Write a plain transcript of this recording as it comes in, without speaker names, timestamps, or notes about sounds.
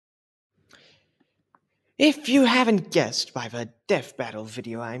If you haven't guessed by the death battle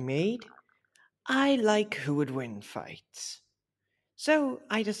video I made, I like who would win fights. So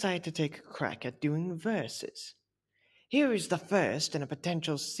I decided to take a crack at doing verses. Here is the first in a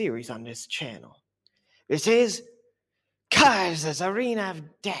potential series on this channel. This is Karza's Arena of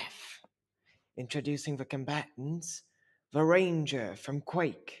Death. Introducing the combatants, the Ranger from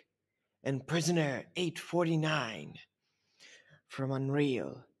Quake and Prisoner 849 from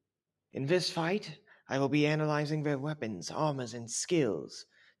Unreal. In this fight, I will be analyzing their weapons, armors, and skills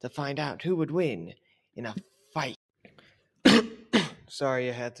to find out who would win in a fight. Sorry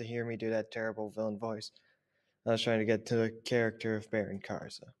you had to hear me do that terrible villain voice. I was trying to get to the character of Baron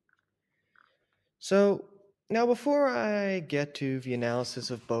Karza. So, now before I get to the analysis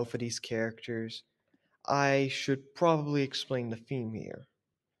of both of these characters, I should probably explain the theme here.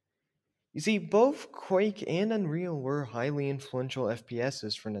 You see, both Quake and Unreal were highly influential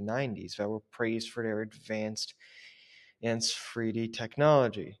FPSs from the 90s that were praised for their advanced and 3D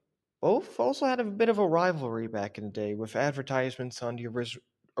technology. Both also had a bit of a rivalry back in the day, with advertisements on the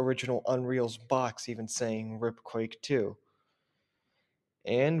original Unreal's box even saying "Rip Quake 2."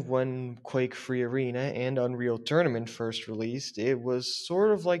 And when Quake Free Arena and Unreal Tournament first released, it was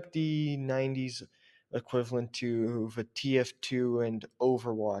sort of like the 90s equivalent to the TF2 and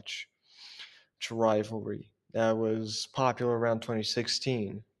Overwatch rivalry that was popular around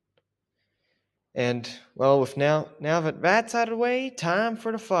 2016. And, well, with now that that's out of the way, time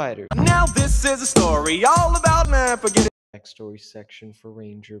for the fighters. Now this is a story all about man forgetting. Backstory section for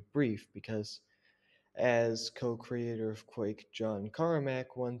Ranger brief, because as co-creator of Quake, John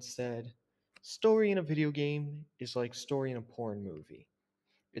Carmack once said, "Story in a video game is like story in a porn movie.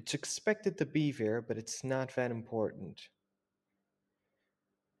 It's expected to be there, but it's not that important."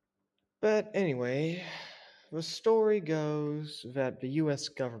 But anyway, the story goes that the US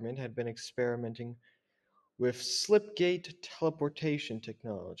government had been experimenting with slipgate teleportation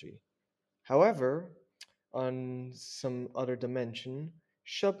technology. However, on some other dimension,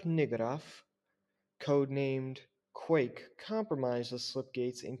 Shub Nigarov, codenamed Quake, compromised the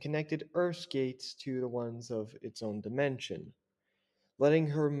slipgates and connected Earth's gates to the ones of its own dimension, letting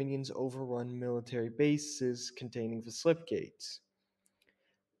her minions overrun military bases containing the slipgates.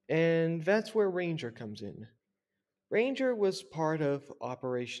 And that's where Ranger comes in. Ranger was part of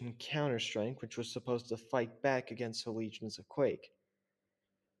Operation Counterstrike, which was supposed to fight back against the legions of Quake.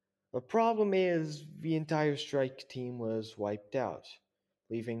 The problem is, the entire strike team was wiped out,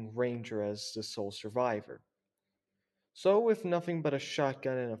 leaving Ranger as the sole survivor. So, with nothing but a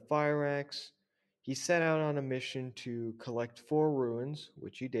shotgun and a fire axe, he set out on a mission to collect 4 ruins,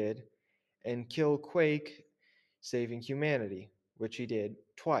 which he did, and kill Quake, saving humanity, which he did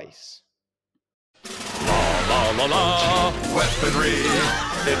twice. La la la, weaponry.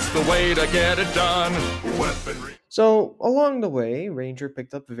 It's the way to get it done. Weaponry. So, along the way, Ranger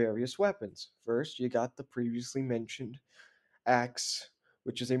picked up various weapons. First, you got the previously mentioned axe,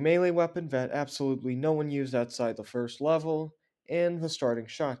 which is a melee weapon that absolutely no one used outside the first level, and the starting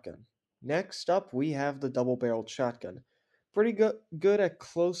shotgun. Next up, we have the double-barreled shotgun. Pretty good at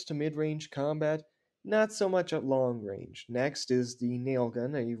close to mid-range combat, not so much at long range. Next is the nail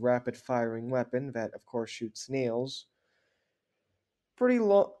gun, a rapid-firing weapon that, of course, shoots nails.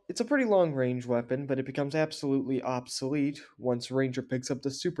 It's a pretty long-range weapon, but it becomes absolutely obsolete once Ranger picks up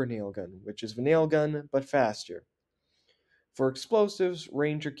the super nail gun, which is the nail gun, but faster. For explosives,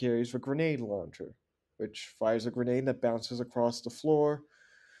 Ranger carries the grenade launcher, which fires a grenade that bounces across the floor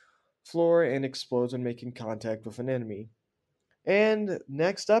and explodes when making contact with an enemy. And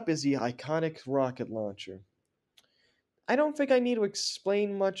next up is the iconic rocket launcher. I don't think I need to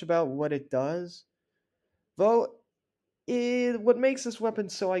explain much about what it does, though what makes this weapon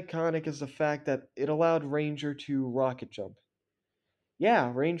so iconic is the fact that it allowed Ranger to rocket jump.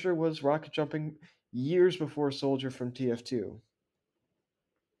 Yeah, Ranger was rocket jumping years before Soldier from TF2.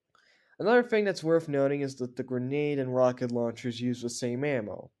 Another thing that's worth noting is that the grenade and rocket launchers use the same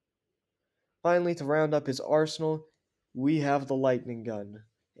ammo. Finally, to round up his arsenal, we have the lightning gun,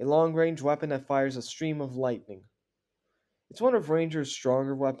 a long-range weapon that fires a stream of lightning. It's one of Ranger's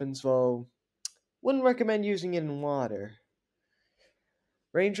stronger weapons, though wouldn't recommend using it in water.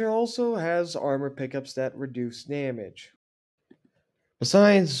 Ranger also has armor pickups that reduce damage.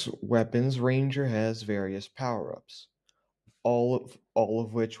 Besides weapons, Ranger has various power-ups, all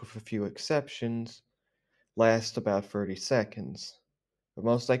of which, with a few exceptions, last about 30 seconds. The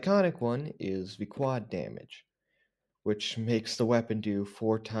most iconic one is the quad damage, which makes the weapon do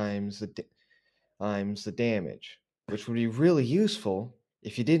 4 times the damage, which would be really useful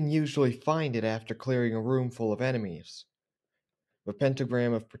if you didn't usually find it after clearing a room full of enemies. The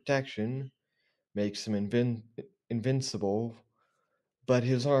pentagram of protection, makes him invincible, but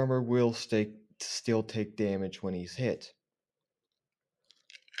his armor will still take damage when he's hit.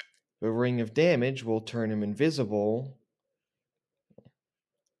 The Ring of Damage will turn him invisible,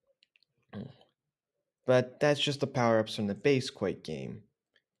 but that's just the power-ups from the base Quake game.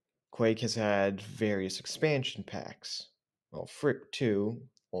 Quake has had various expansion packs. Well, Frick 2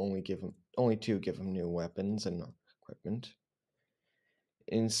 only two give him new weapons and equipment.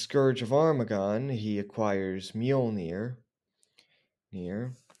 In Scourge of Armagon, he acquires Mjolnir,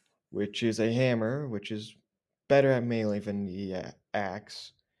 which is a hammer, which is better at melee than the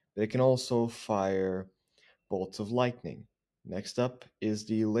axe, but it can also fire bolts of lightning. Next up is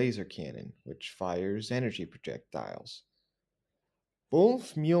the laser cannon, which fires energy projectiles.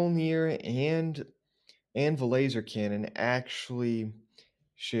 Both Mjolnir and the laser cannon actually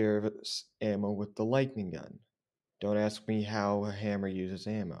share ammo with the lightning gun. Don't ask me how a hammer uses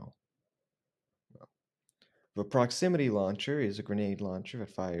ammo. The proximity launcher is a grenade launcher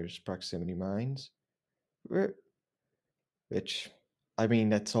that fires proximity mines, which, I mean,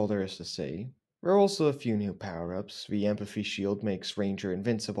 that's all there is to say. There are also a few new power-ups. The empathy shield makes Ranger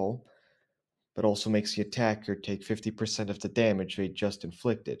invincible, but also makes the attacker take 50% of the damage they just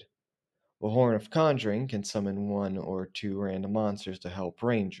inflicted. The Horn of Conjuring can summon one or two random monsters to help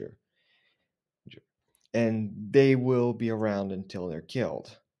Ranger, and they will be around until they're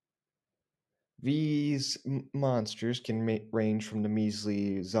killed. These monsters can range from the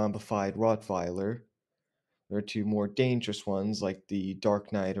measly zombified Rottweiler or to more dangerous ones like the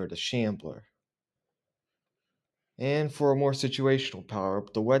Dark Knight or the Shambler. And for a more situational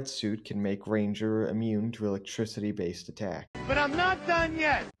power-up, the wetsuit can make Ranger immune to electricity-based attack. But I'm not done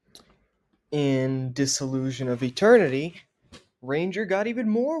yet! In Disillusion of Eternity, Ranger got even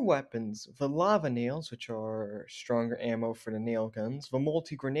more weapons. The lava nails, which are stronger ammo for the nail guns. The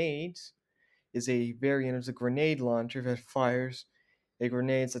multi-grenades is a variant of the grenade launcher that fires a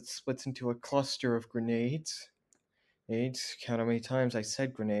grenade that splits into a cluster of grenades. Count how many times I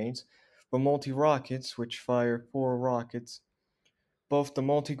said grenades. The multi-rockets, which fire 4 rockets. Both the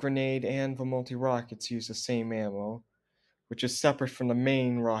multi-grenade and the multi-rockets use the same ammo, which is separate from the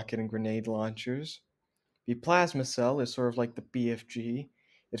main rocket and grenade launchers. The plasma cell is sort of like the BFG.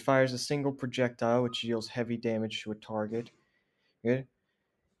 It fires a single projectile which deals heavy damage to a target.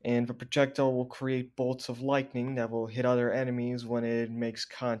 And the projectile will create bolts of lightning that will hit other enemies when it makes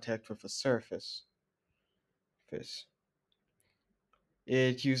contact with a surface.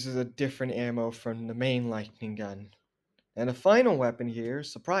 It uses a different ammo from the main lightning gun. And the final weapon here,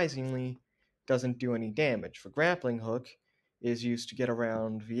 surprisingly, doesn't do any damage. The grappling hook is used to get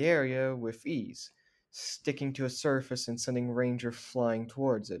around the area with ease, sticking to a surface and sending Ranger flying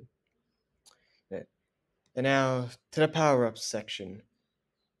towards it. And now to the power-ups section.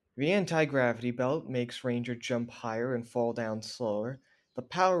 The anti-gravity belt makes Ranger jump higher and fall down slower. The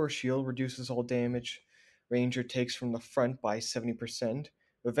power shield reduces all damage Ranger takes from the front by 70%.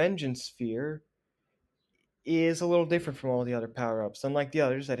 The vengeance sphere is a little different from all the other power-ups. Unlike the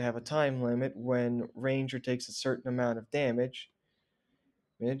others that have a time limit when Ranger takes a certain amount of damage,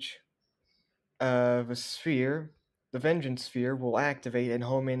 the vengeance sphere will activate and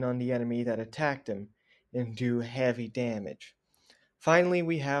home in on the enemy that attacked him and do heavy damage. Finally,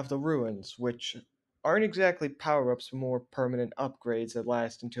 we have the ruins, which aren't exactly power-ups, but more permanent upgrades that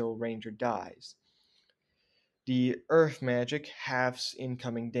last until Ranger dies. The earth magic halves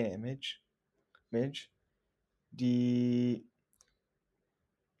incoming damage. The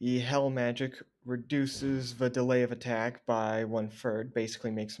hell magic reduces the delay of attack by 1/3,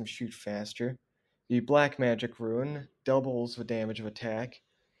 basically makes him shoot faster. The black magic rune doubles the damage of attack,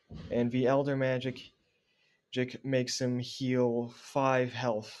 and the elder magic makes him heal 5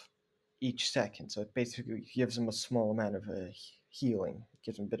 health each second, so it basically gives him a small amount of healing. It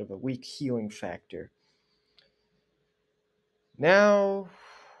gives him a bit of a weak healing factor. Now,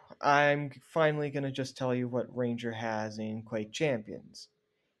 I'm finally going to just tell you what Ranger has in Quake Champions.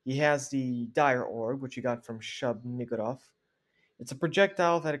 He has the Dire Orb, which he got from Shub Nigodov. It's a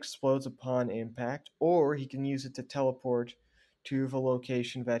projectile that explodes upon impact, or he can use it to teleport to the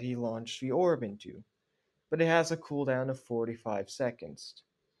location that he launched the orb into. But it has a cooldown of 45 seconds.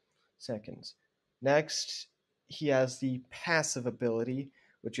 Next, he has the passive ability,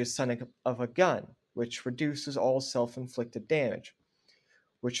 which is Sonic of a Gun, which reduces all self-inflicted damage,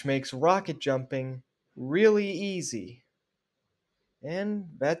 which makes rocket jumping really easy. And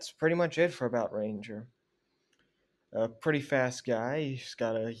that's pretty much it for about Ranger. A pretty fast guy, he's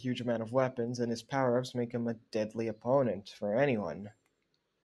got a huge amount of weapons, and his power-ups make him a deadly opponent for anyone.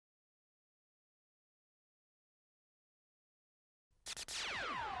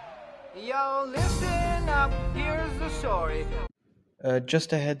 Yo, listen up, here's the story.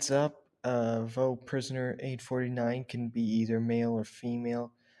 Just a heads up, though prisoner 849 can be either male or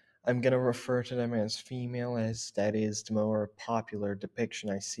female, I'm gonna refer to them as female as that is the more popular depiction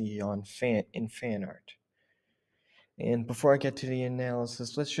I see in fan art. And before I get to the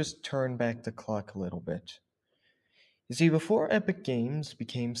analysis, let's just turn back the clock a little bit. You see, before Epic Games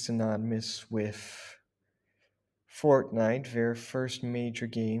became synonymous with Fortnite, their first major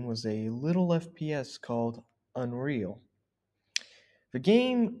game was a little FPS called Unreal. The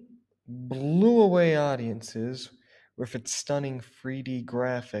game blew away audiences with its stunning 3D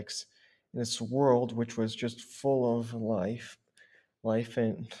graphics in its world, which was just full of life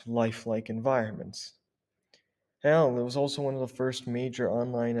and lifelike environments. Hell, it was also one of the first major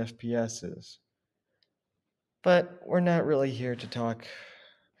online FPSs. But we're not really here to talk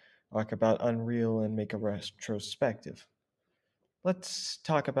about Unreal and make a retrospective. Let's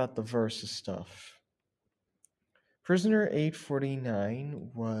talk about the versus stuff. Prisoner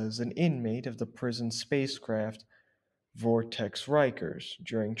 849 was an inmate of the prison spacecraft Vortex Rikers.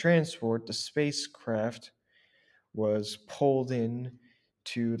 During transport, the spacecraft was pulled in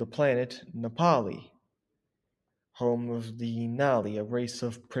to the planet Nepali, home of the Nali, a race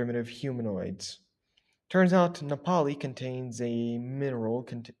of primitive humanoids. Turns out Nepali contains a mineral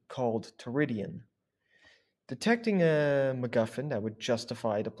called pteridium. Detecting a MacGuffin that would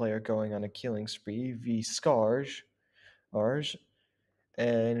justify the player going on a killing spree, the Arj,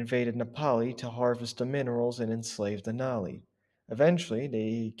 invaded Nepali to harvest the minerals and enslave the Nali. Eventually,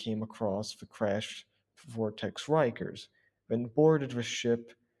 they came across the crashed Vortex Rikers, then boarded the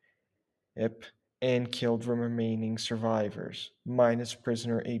ship and killed the remaining survivors, minus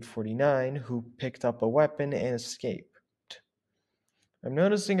prisoner 849, who picked up a weapon and escaped. I'm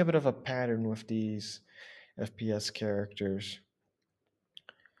noticing a bit of a pattern with these FPS characters.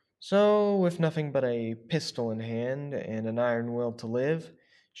 So, with nothing but a pistol in hand and an iron will to live,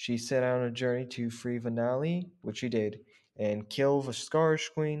 she set out on a journey to free Vanali, which she did, and kill the Scourge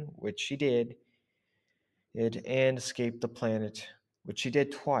Queen, which she did, and escape the planet, which she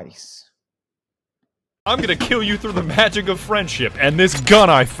did twice. I'm gonna kill you through the magic of friendship and this gun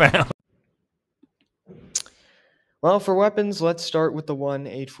I found. Well, for weapons, let's start with the one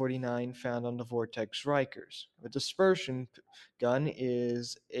 849 found on the Vortex Rikers. A dispersion gun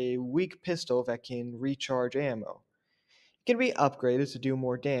is a weak pistol that can recharge ammo. It can be upgraded to do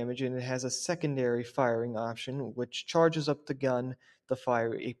more damage, and it has a secondary firing option which charges up the gun to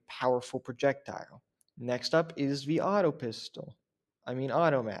fire a powerful projectile. Next up is the auto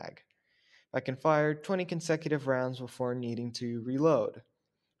mag. That can fire 20 consecutive rounds before needing to reload.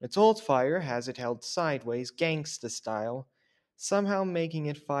 Its ult fire has it held sideways, gangsta style, somehow making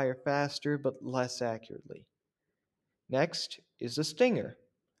it fire faster but less accurately. Next is the Stinger,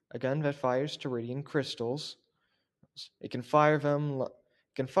 a gun that fires Teridian crystals. It can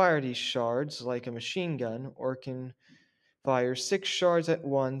fire these shards like a machine gun, or it can fire 6 shards at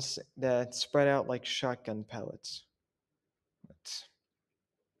once that spread out like shotgun pellets.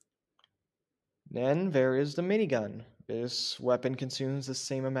 Then there is the minigun. This weapon consumes the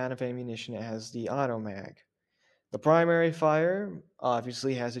same amount of ammunition as the automag. The primary fire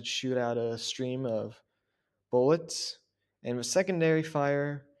obviously has it shoot out a stream of bullets, and the secondary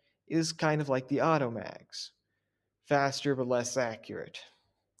fire is kind of like the automags, faster but less accurate.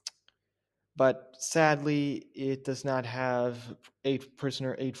 But sadly, it does not have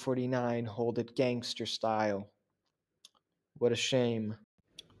Prisoner 849 hold it gangster style. What a shame.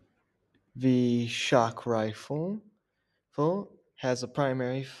 The shock rifle has a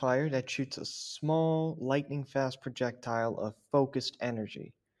primary fire that shoots a small, lightning fast projectile of focused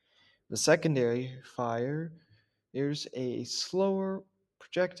energy. The secondary fire is a slower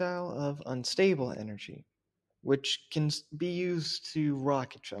projectile of unstable energy, which can be used to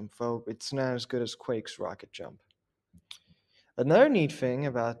rocket jump, though it's not as good as Quake's rocket jump. Another neat thing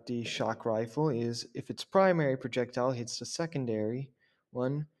about the shock rifle is if its primary projectile hits the secondary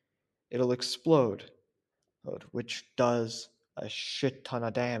one, it'll explode, which does a shit ton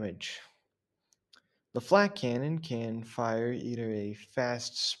of damage. The flak cannon can fire either a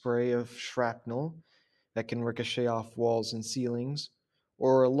fast spray of shrapnel that can ricochet off walls and ceilings,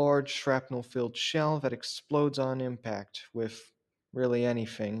 or a large shrapnel filled shell that explodes on impact with really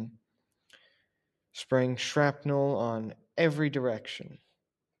anything, spraying shrapnel on every direction.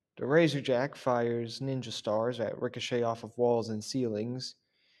 The Razorjack fires ninja stars that ricochet off of walls and ceilings,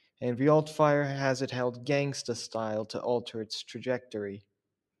 and the alt fire has it held gangsta style to alter its trajectory.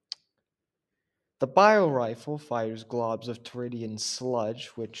 The bio rifle fires globs of Teridian sludge,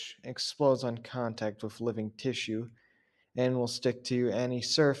 which explodes on contact with living tissue, and will stick to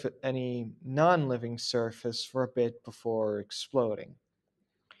any non-living surface for a bit before exploding.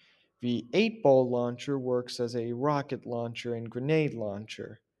 The 8-ball launcher works as a rocket launcher and grenade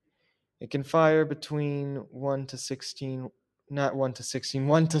launcher. It can fire between 1 to 16, not 1 to 16,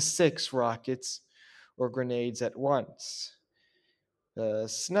 1 to 6 rockets or grenades at once. The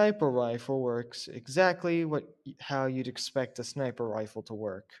sniper rifle works exactly how you'd expect a sniper rifle to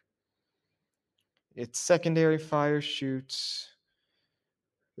work. Its secondary fire shoots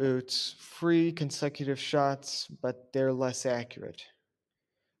three consecutive shots, but they're less accurate.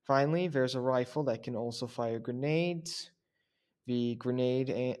 Finally, there's a rifle that can also fire grenades.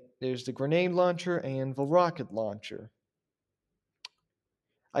 There's the grenade launcher and the rocket launcher.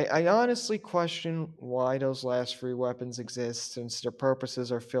 I honestly question why those last three weapons exist, since their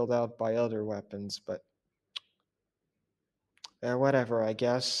purposes are filled out by other weapons, but whatever, I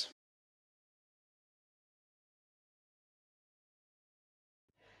guess.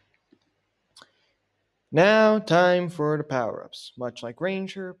 Now, time for the power-ups. Much like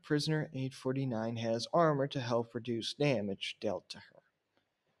Ranger, Prisoner 849 has armor to help reduce damage dealt to her.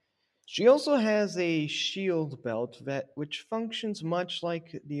 She also has a shield belt which functions much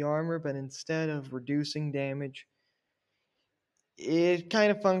like the armor, but instead of reducing damage, it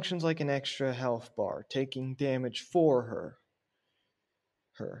kind of functions like an extra health bar, taking damage for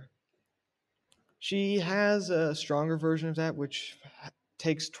her. She has a stronger version of that which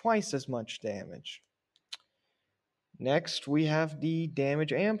takes twice as much damage. Next, we have the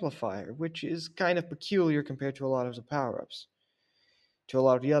damage amplifier, which is kind of peculiar compared to a lot of the power-ups. To a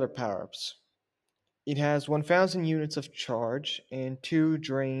lot of the other power-ups. It has 1,000 units of charge and 2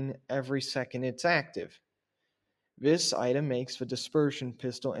 drain every second it's active. This item makes the dispersion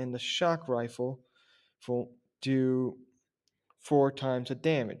pistol and the shock rifle do 4 times the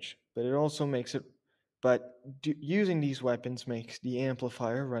damage, but it also makes it. Using these weapons makes the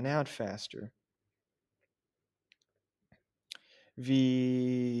amplifier run out faster.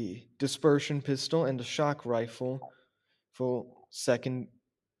 The dispersion pistol and the shock rifle the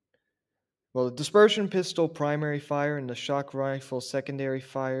dispersion pistol primary fire and the shock rifle secondary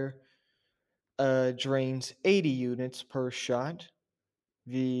fire drains 80 units per shot.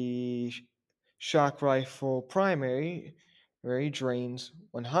 The shock rifle primary drains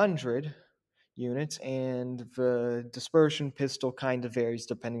 100 units, and the dispersion pistol kind of varies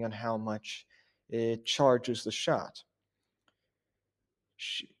depending on how much it charges the shot.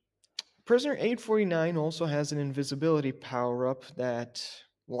 Prisoner 849 also has an invisibility power-up that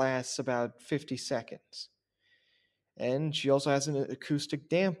lasts about 50 seconds. And she also has an acoustic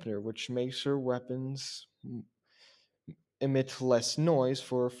dampener, which makes her weapons emit less noise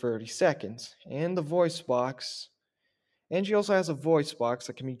for 30 seconds. And she also has a voice box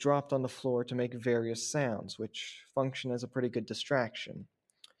that can be dropped on the floor to make various sounds, which function as a pretty good distraction.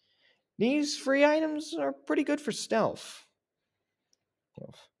 These free items are pretty good for stealth.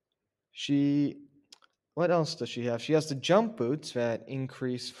 What else does she have? She has the jump boots that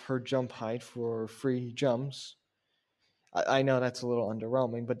increase her jump height for free jumps. I know that's a little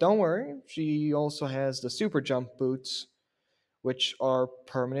underwhelming, but don't worry. She also has the super jump boots, which are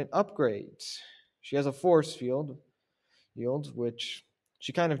permanent upgrades. She has a force field, which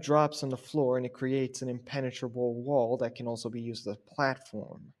she kind of drops on the floor, and it creates an impenetrable wall that can also be used as a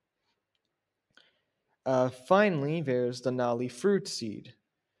platform. Finally, there's the Nali fruit seed.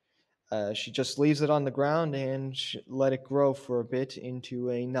 She just leaves it on the ground and let it grow for a bit into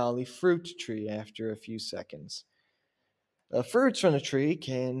a Nali fruit tree after a few seconds. Fruits from the tree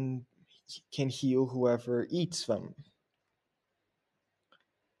can heal whoever eats them.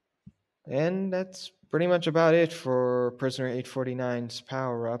 And that's pretty much about it for Prisoner 849's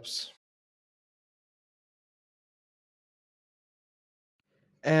power-ups.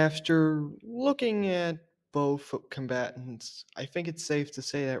 After looking at both combatants, I think it's safe to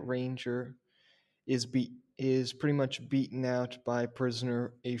say that Ranger is pretty much beaten out by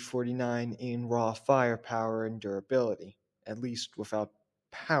Prisoner 849 in raw firepower and durability, at least without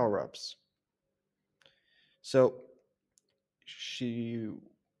power-ups. So she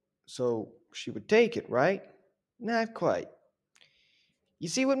would take it, right? Not quite. You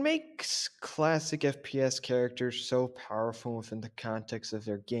see, what makes classic FPS characters so powerful within the context of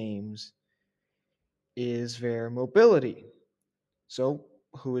their games is their mobility. So,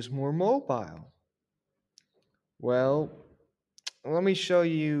 who is more mobile? Well, let me show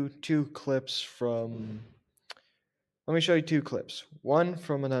you two clips. One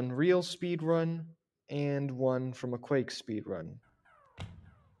from an Unreal speedrun and one from a Quake speedrun.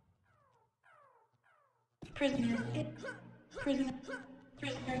 Prisoner 327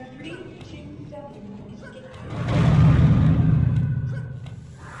 is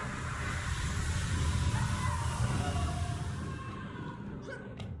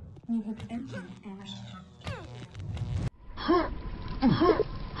You have entered Ash.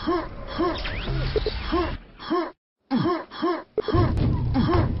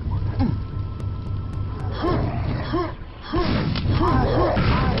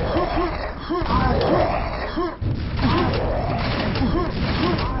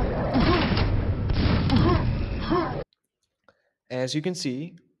 As you can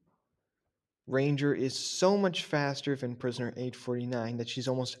see, Ranger is so much faster than Prisoner 849 that she's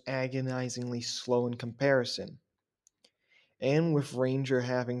almost agonizingly slow in comparison. And with Ranger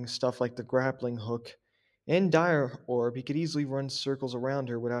having stuff like the grappling hook and Dire Orb, he could easily run circles around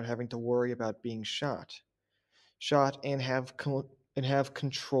her without having to worry about being shot. And have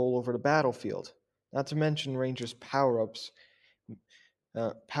control over the battlefield. Not to mention Ranger's power-ups.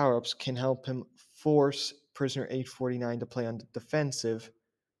 Power-ups can help him force Prisoner 849 to play on the defensive.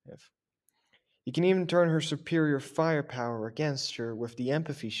 He can even turn her superior firepower against her with the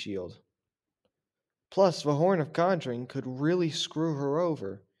empathy shield. Plus, the Horn of Conjuring could really screw her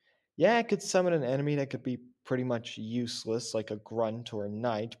over. Yeah, it could summon an enemy that could be pretty much useless, like a grunt or a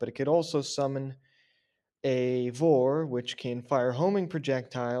knight, but it could also summon a Vor, which can fire homing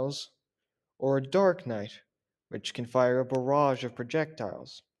projectiles, or a Dark Knight, which can fire a barrage of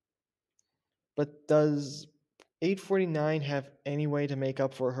projectiles. But does 849 have any way to make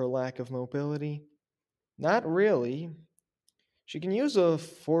up for her lack of mobility? Not really. She can use a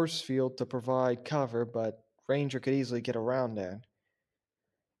force field to provide cover, but Ranger could easily get around that.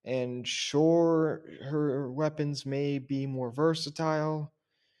 And sure, her weapons may be more versatile.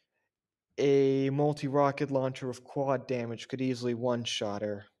 A multi-rocket launcher with quad damage could easily one-shot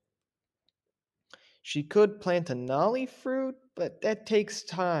her. She could plant a nolly fruit, but that takes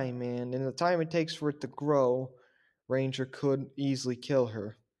time, and in the time it takes for it to grow, Ranger could easily kill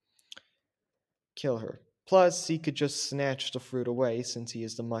her. Plus, he could just snatch the fruit away since he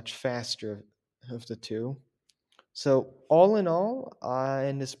is the much faster of the two. So, all in all,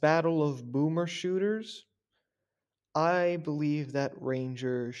 in this battle of boomer shooters, I believe that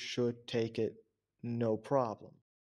Ranger should take it no problem.